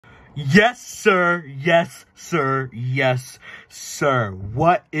Yes, sir. Yes, sir. Yes, sir.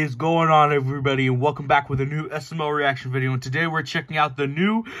 What is going on, everybody? And welcome back with a new SML reaction video. And today we're checking out the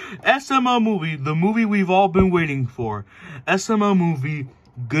new SML movie, the movie we've all been waiting for. SML movie,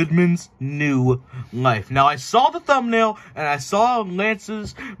 Goodman's New Life. Now, I saw the thumbnail and I saw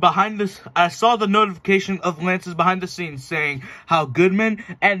Lance's behind this. I saw the notification of Lance's behind the scenes saying how Goodman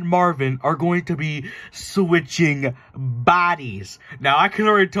and Marvin are going to be switching bodies. Now, I can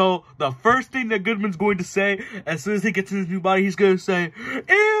already tell the first thing that Goodman's going to say as soon as he gets in his new body, he's going to say,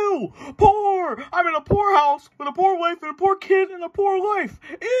 "Ew, poor. I'm in a poor house with a poor wife and a poor kid and a poor life.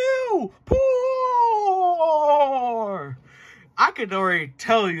 Ew, poor." I can already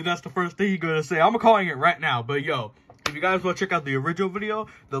tell you that's the first thing you're going to say. I'm calling it right now. But, yo, if you guys want to check out the original video,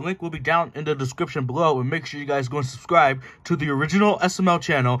 the link will be down in the description below. And make sure you guys go and subscribe to the original SML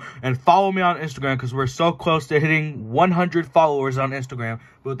channel. And follow me on Instagram because we're so close to hitting 100 followers on Instagram.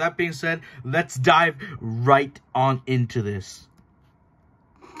 But with that being said, let's dive right on into this.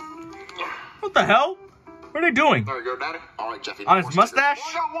 What the hell? What are they doing? There you go, Daddy. All right, Jeffy. On his mustache?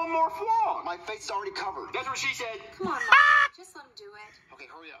 I got one more flaw. My face is already covered. That's what she said. Come on, Mom. Just let him do it. Okay,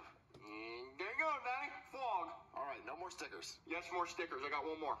 hurry up. There you go, Daddy. Flog. All right, no more stickers. Yes, more stickers. I got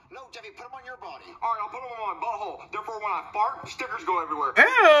one more. No, Jeffy, put them on your body. All right, I'll put them on my butthole. Therefore, when I fart, stickers go everywhere.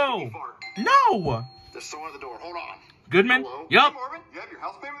 Ew! No! There's someone at the door. Hold on. Goodman? Hello? Yup. Hey, Marvin, you have your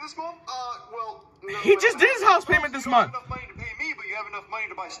house payment this month? Well, no. He just did his house payment this month. You don't have enough money to pay me, but you have enough money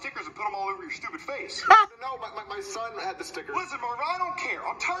to buy stickers and put them all over your stupid face. No, my son had the stickers. Listen, Marvin, I don't care.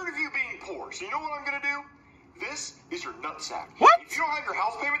 I'm tired of you being poor. So you know what I'm going to do? This is your nutsack. What? If you don't have your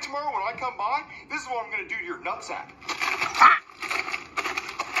house payment tomorrow when I come by, this is what I'm going to do to your nutsack.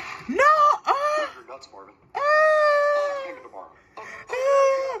 No! Your nuts, Marvin. Payment tomorrow.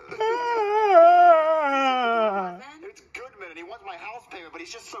 It's Goodman, and he wants my house payment, but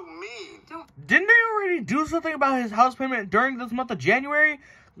he's just so mean. Didn't they already do something about his house payment during this month of January?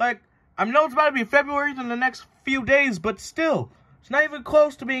 Like, I know it's about to be February in the next few days, but still. It's not even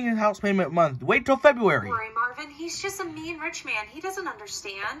close to being his house payment month. Wait till February. Don't worry, Marvin. He's just a mean rich man. He doesn't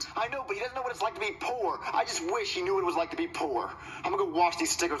understand. I know, but he doesn't know what it's like to be poor. I just wish he knew what it was like to be poor. I'm gonna go wash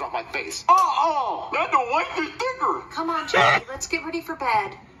these stickers off my face. I don't like this sticker. Come on, Jeffy. Let's get ready for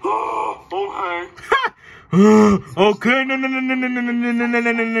bed. Okay. Okay,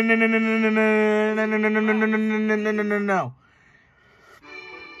 no.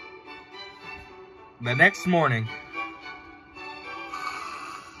 The next morning,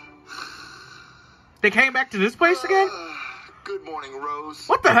 they came back to this place again? Good morning, Rose.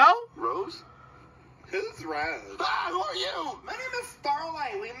 What the hell? Rose? Who's Rose? Who are you? My name is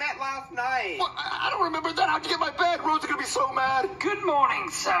Starlight. We met last night. What? I don't remember that. How'd you get my bed? Rose is gonna be so mad. Good morning,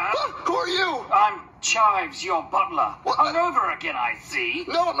 sir. Who are you? I'm Chives, your butler. What? Hungover again, I see.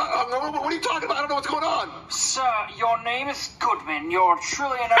 No, I'm not. What are you talking about? I don't know what's going on. Sir, your name is Goodman. You're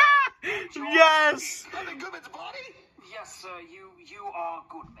truly an... Yes! I'm in Goodman's body? Yes, sir, you are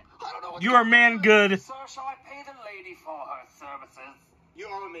Goodman. I don't know what's You are man good. Sir, shall I pay the lady for her services? You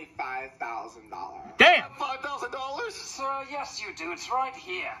owe me $5,000. Damn! $5,000? Sir, yes, you do. It's right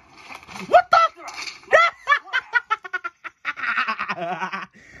here. What the?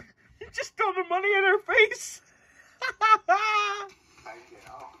 You just throw the money in her face. Thank you.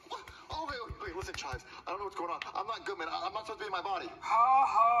 Oh, wait, listen, Chives. I don't know what's going on. I'm not Goodman. I'm not supposed to be in my body. Ha,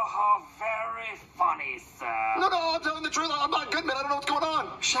 ha, ha. Very funny, sir. No, I'm telling the truth. I'm not Goodman. I don't know what's going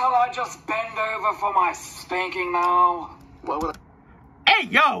on. Shall I just bend over for my spanking now? Why would Hey,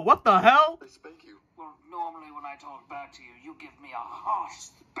 yo, what the hell? I spank you? Well, normally when I talk back to you, you give me a harsh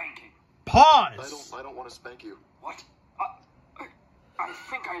spanking. Pause. I don't want to spank you. What? I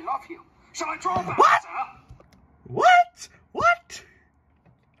think I love you. Shall I draw back, What? sir? What?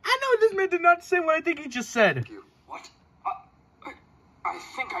 I know this man did not say what I think he just said. Thank you. What? I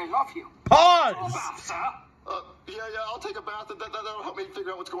think I love you. Pause. Draw back, sir. Yeah, I'll take a bath. That'll help me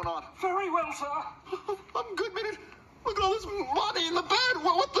figure out what's going on. Very well, sir. I'm Goodman. Look at all this money in the bed.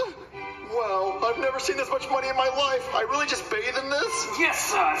 What the? Wow, I've never seen this much money in my life. I really just bathe in this?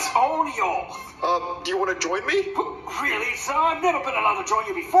 Yes, sir. It's all yours. Do you want to join me? Really, sir? I've never been allowed to join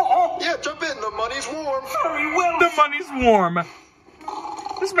you before. Yeah, jump in. The money's warm. Very well, The sir. money's warm.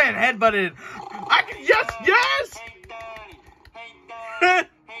 This man headbutted. Yes. Hey, Daddy. Hey, Daddy.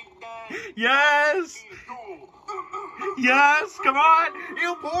 Hey, Daddy. Yes. Yes, come on.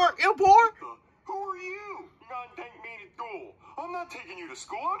 Il pour. Who are you? You gotta take me to school. I'm not taking you to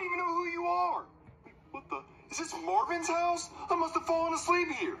school. I don't even know who you are. What the? Is this Marvin's house? I must have fallen asleep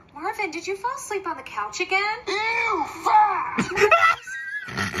here. Marvin, did you fall asleep on the couch again? Ew, fat!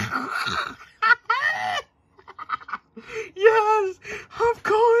 Yes, I'm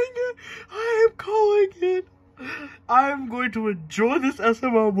calling it. I'm going to enjoy this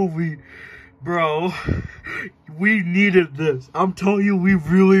SML movie. Bro, we needed this. I'm telling you, we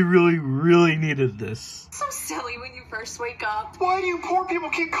really, really, really needed this. So silly when you first wake up. Why do you poor people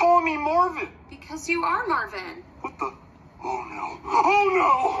keep calling me Marvin? Because you are Marvin. What the? Oh no. Oh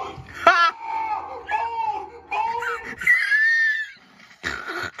no! Ha!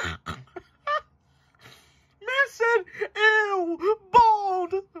 Man said, ew,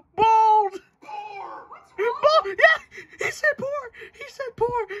 bald. Poor! Bald, yeah, he said poor. He said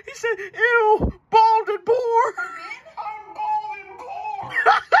poor. He said, ew, bald and poor. I'm bald and poor!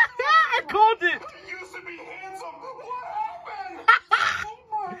 I called it. I used to be handsome. What happened?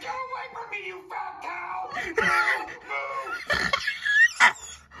 Get away from me, you fat cow!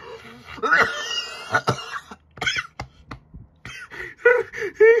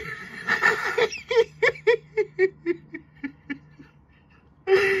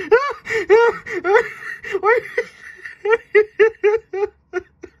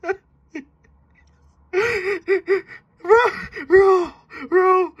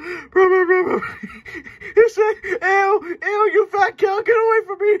 Bro. He said, ew, you fat cow, get away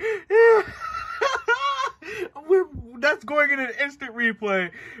from me. That's going in an instant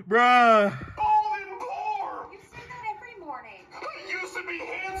replay, bruh. Bald and poor! You say that every morning. I used to be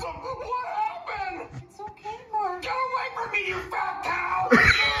handsome. What happened? It's okay, Marvin. Get away from me, you fat cow!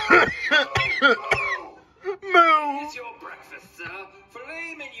 Moo. Here's your breakfast, sir.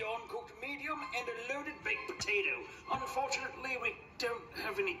 Filet mignon cooked medium and a loaded baked potato. Unfortunately, we don't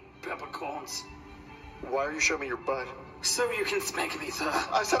have any peppercorns. Why are you showing me your butt? So you can spank me, sir.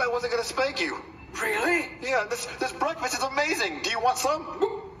 I said I wasn't gonna spank you. Really? Yeah, this breakfast is amazing. Do you want some?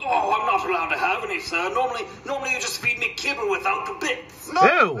 Oh, I'm not allowed to have any, sir. Normally you just feed me kibble without the bits. No,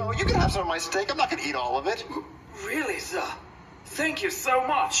 Ew. no, you can have some of my steak. I'm not gonna eat all of it. Really, sir? Thank you so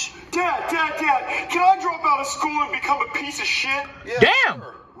much. Dad, can I drop out of school and become a piece of shit? Yeah, Damn.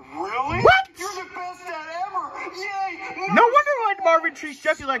 sure. Really? What? You're the best dad ever. Yay. No wonder why Marvin treats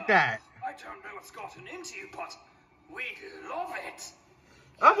Jeffy like that. I don't know what's gotten into you, but we love it.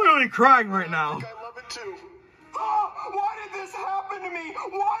 I'm literally crying right now. I love it too. Why did this happen to me?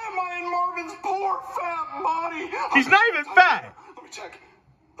 Why am I in Marvin's poor fat body? He's not even fat. Let me check.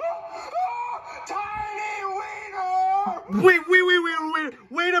 Tiny wiener!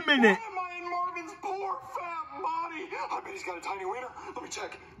 Wait a minute. Why am I in Marvin's poor fat body? I bet he's got a tiny wiener. Let me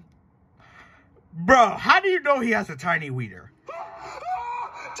check. Bro, how do you know he has a tiny wiener?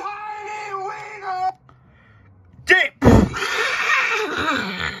 Tiny wiener! Damn.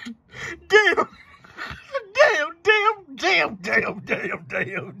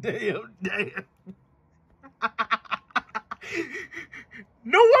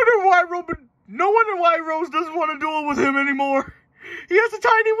 No wonder why Rose doesn't want to do it with him anymore. He has a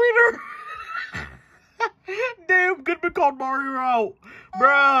tiny wiener. Damn, Goodman called Mario out.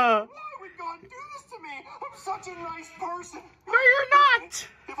 Bruh. Why would God do this to me? I'm such a nice person. No, you're not.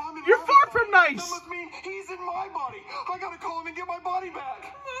 If I'm in You're Marvin's far from body, nice. That must mean he's in my body. I gotta call him and get my body back.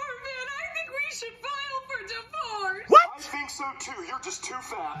 Marvin, I think we should file for divorce. What? I think so too. You're just too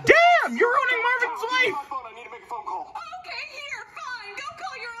fat. Damn, you're ruining Marvin's Give me life. my phone. I need to make a phone call. Okay, here, fine. Go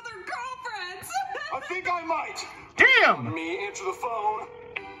call your other girlfriends. I think I might. Damn. Me answer the phone.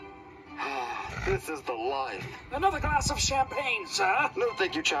 This is the life. Another glass of champagne, sir. No,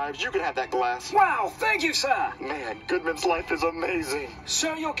 thank you, Chives. You can have that glass. Wow, thank you, sir. Man, Goodman's life is amazing.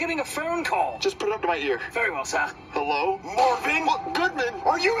 Sir, you're getting a phone call. Just put it up to my ear. Very well, sir. Hello? Marvin? What, Goodman?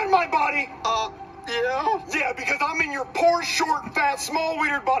 Are you in my body? Yeah? Yeah, because I'm in your poor, short, fat,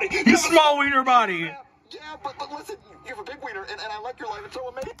 small-wienered body. You small wiener body. Yeah, but listen, you have a big wiener, and I like your life. It's so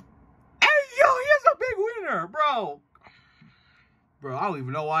amazing. Hey, yo, he has a big wiener, bro. Bro, I don't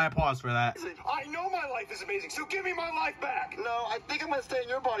even know why I paused for that. I know my life is amazing, so give me my life back. No, I think I'm going to stay in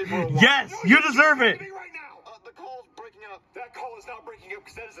your body for a while. Yes, No, you deserve it. Give me right now. The call's breaking up. That call is not breaking up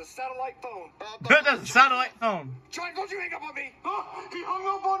because that is a satellite phone. That's a satellite phone. Chives, don't you hang up on me. He hung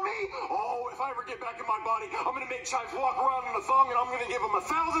up on me? Oh, if I ever get back in my body, I'm going to make Chives walk around in a thong and I'm going to give him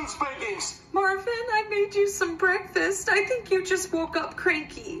 1,000 spankings. Marvin, I made you some breakfast. I think you just woke up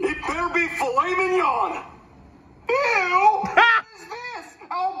cranky. It better be filet mignon. Ew! What is this?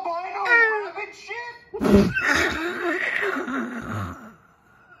 Albino rabbit shit?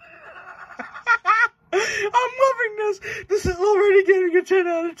 I'm loving this. This is already getting a 10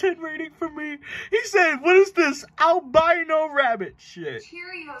 out of 10 rating for me. He said, what is this? Albino rabbit shit.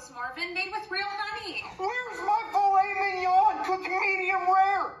 Cheerios, Marvin, made with real honey. Where's my filet mignon? Cooked medium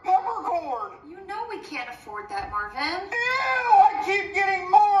rare. Peppercorn. You know we can't afford that, Marvin. Ew! I keep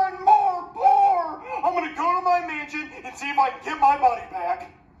getting more and more poor. I'm gonna go to my mansion and see if I can get my body back.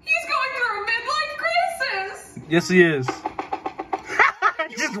 He's going through a midlife crisis. Yes, he is.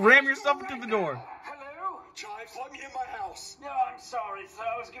 Just ram yourself into the door. Hello? Chives, let me in my house. No, I'm sorry, sir.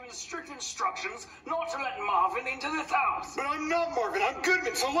 I was given strict instructions not to let Marvin into this house. But I'm not Marvin. I'm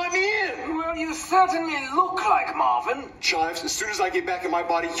Goodman, so let me in. Well, you certainly look like Marvin. Chives, as soon as I get back in my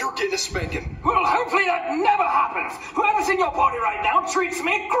body, you're getting a spanking. Well, hopefully that never happens. Whoever's in your body right now treats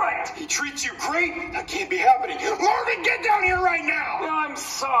me great. He treats you great? That can't be happening. Marvin, get down here right now. I'm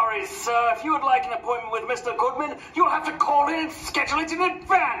sorry, sir. If you would like an appointment with Mr. Goodman, you'll have to call in and schedule it in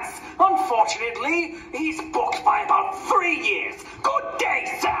advance. Unfortunately, he's booked by about 3 years. Good day,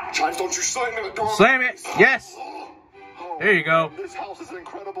 sir. Chives, don't you slam me the door. Slam it. Yes. Oh, There you go. This house is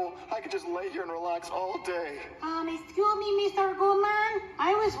incredible. I could just lay here and relax all day. Excuse me, Mr. Goodman.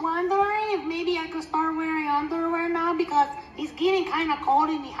 I was wondering if maybe I could start wearing underwear now because it's getting kind of cold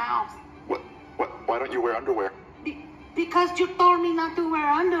in the house. What? Why don't you wear underwear? Because you told me not to wear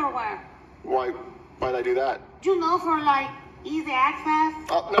underwear. Why'd I do that? You know, for like easy access.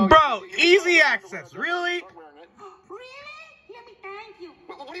 No, Bro, easy access. Really? Start wearing it. Really? Let me thank you.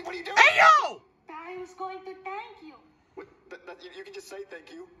 What are you doing? Hey, yo! I was going to thank you. You can just say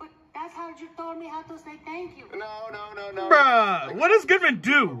thank you. But that's how you told me how to say thank you. No. Bruh, what does Goodman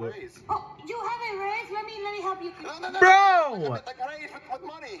do? Raise. Oh, you have a raise? Let me help you. No. Bro! Like raise with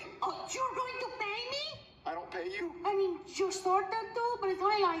money. Oh, you're going to pay me? I don't pay you. I mean, you sort of do, but it's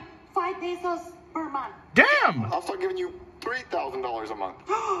only like 5 pesos per month. Damn! I'll start giving you $3,000 a month.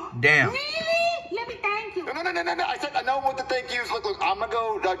 Damn. Really? Let me thank you. No. I said I know what the thank yous. Look. I'm gonna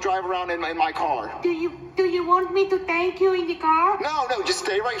go drive around in my car. Do you want me to thank you in the car? No. Just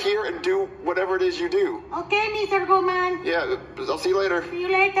stay right here and do whatever it is you do. Okay, Mr. Goodman. Yeah. I'll see you later. See you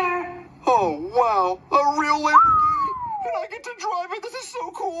later. Oh wow, a real Lamborghini, and I get to drive it. This is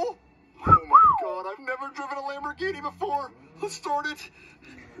so cool. Oh my God, I've never driven a Lamborghini before. Let's start it.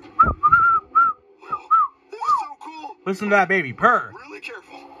 This is so cool. Listen to that baby purr. Really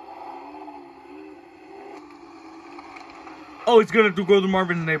careful. Oh, he's gonna go to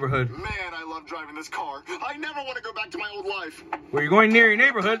Marvin's neighborhood. Man, I love driving this car. I never want to go back to my old life. Where you going near your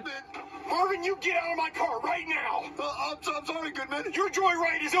neighborhood? Marvin, you get out of my car right now. I'm sorry, Goodman. Your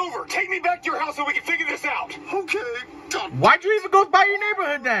joyride is over. Take me back to your house so we can figure this out. Okay. Why'd you even go by your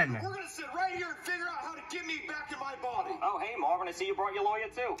neighborhood then? We're gonna sit right here and figure out how to get me back in my body. Oh, hey, Marvin, I see you brought your lawyer,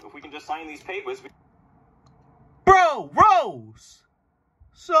 too. If we can just sign these papers... Bro, Rose!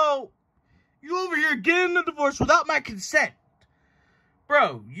 So, you over here getting a divorce without my consent.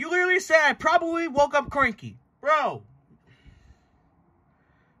 Bro, you literally said I probably woke up cranky. Bro.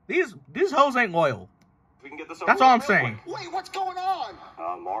 These hoes ain't loyal. We can get this over That's all I'm with real saying. quick. Wait, what's going on?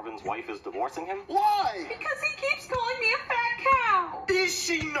 Marvin's wife is divorcing him? Why? Because he keeps calling me a fat cow. Is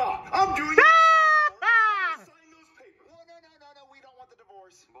she not? I'm doing it. Sign those papers. Well, no. We don't want the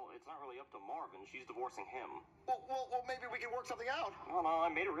divorce. Well, it's not really up to Marvin. She's divorcing him. Well, maybe we can work something out. Well, no, I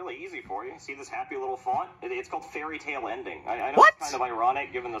made it really easy for you. See this happy little font? It's called fairy tale ending. I know What? it's kind of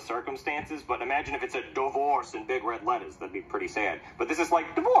ironic given the circumstances, but imagine if it's a divorce in big red letters. That'd be pretty sad. But this is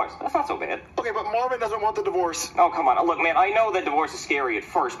like divorce. That's not so bad. Okay, but Marvin doesn't want the divorce. Oh, come on. Look, man, I know that divorce is scary at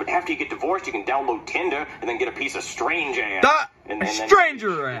first, but after you get divorced, you can download Tinder and then get a piece of strange ass. And then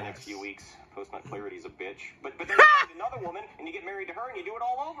stranger in the ass. next few weeks, post-nut clarity's a bitch. But then you get another woman, and you get married to her, and you do it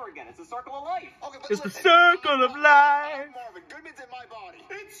all over again. It's a circle of life. Okay, but It's the listen, circle of life. I'm Marvin. Goodman's in my body.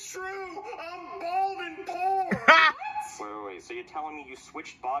 It's true. I'm bald and poor. Wait. So you're telling me you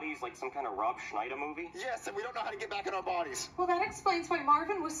switched bodies like some kind of Rob Schneider movie? Yes, and we don't know how to get back in our bodies. Well, that explains why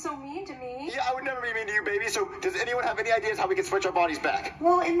Marvin was so mean to me. Yeah, I would never be mean to you, baby. So, does anyone have any ideas how we can switch our bodies back?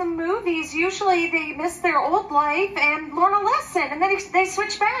 Well, in the movies, usually they miss their old life and learn a lesson, and then they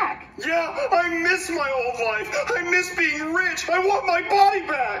switch back. Yeah, I miss my old life. I miss being rich. I want my body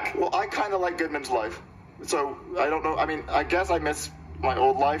back. Well, I kind of like Goodman's life. So, I don't know. I mean, I guess I miss my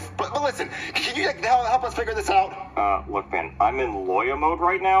old life. But listen, can you help us figure this out? Look, man, I'm in lawyer mode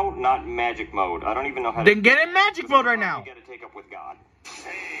right now, not magic mode. I don't even know how to... Then get in magic mode right now. You gotta take up with God.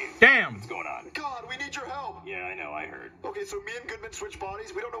 Damn. What's going on? God, we need your help. Yeah, I know, I heard. Okay, so me and Goodman switch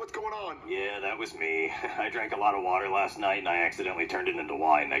bodies. We don't know what's going on. Yeah, that was me. I drank a lot of water last night, and I accidentally turned it into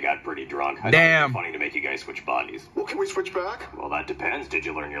wine. I got pretty drunk. I thought Damn. it was funny to make you guys switch bodies. Well, can we switch back? Well, that depends. Did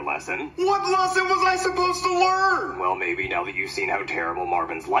you learn your lesson? What lesson was I supposed to learn? Well, maybe now that you've seen how terrible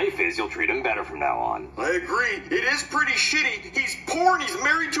Marvin's life is, you'll treat him better from now on. I agree. It is pretty shitty. He's poor and he's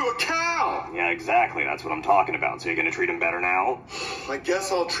married to a cow. Yeah, exactly. That's what I'm talking about. So you're gonna treat him better now? I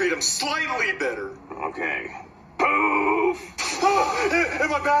guess I'll treat him slightly better. Okay. Poof!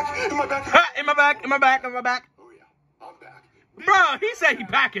 Am I back? Am I back? Ha, in my back, in my back, in my back. Oh, yeah. I'm back. Bro, he said he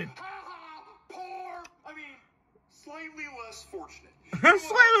packing. Poor. I mean, slightly less fortunate.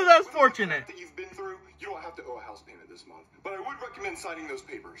 Slightly less fortunate. That you've been through, you don't I have to owe a house payment this month. But I would recommend signing those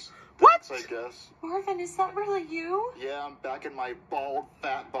papers. What? Thanks, I guess. Marvin, is that really you? Yeah, I'm back in my bald,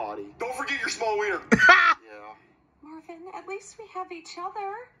 fat body. Don't forget your small wiener. Yeah. Marvin, at least we have each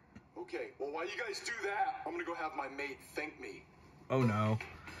other. Okay, well, while you guys do that, I'm gonna go have my maid thank me. Oh no.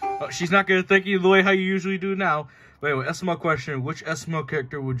 Oh, she's not gonna thank you the way how you usually do now. Wait, SML question. Which SML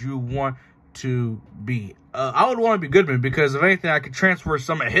character would you want to be? I would want to be Goodman, because if anything, I could transfer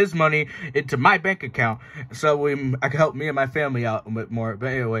some of his money into my bank account, so I could help me and my family out a bit more. But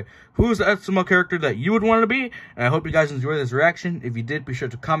anyway, who's the SML character that you would want to be? And I hope you guys enjoyed this reaction. If you did, be sure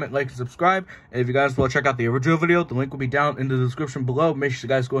to comment, like, and subscribe. And if you guys want to check out the original video, the link will be down in the description below. Make sure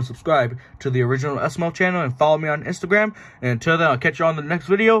you guys go and subscribe to the original SML channel and follow me on Instagram. And until then, I'll catch you on the next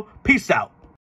video. Peace out.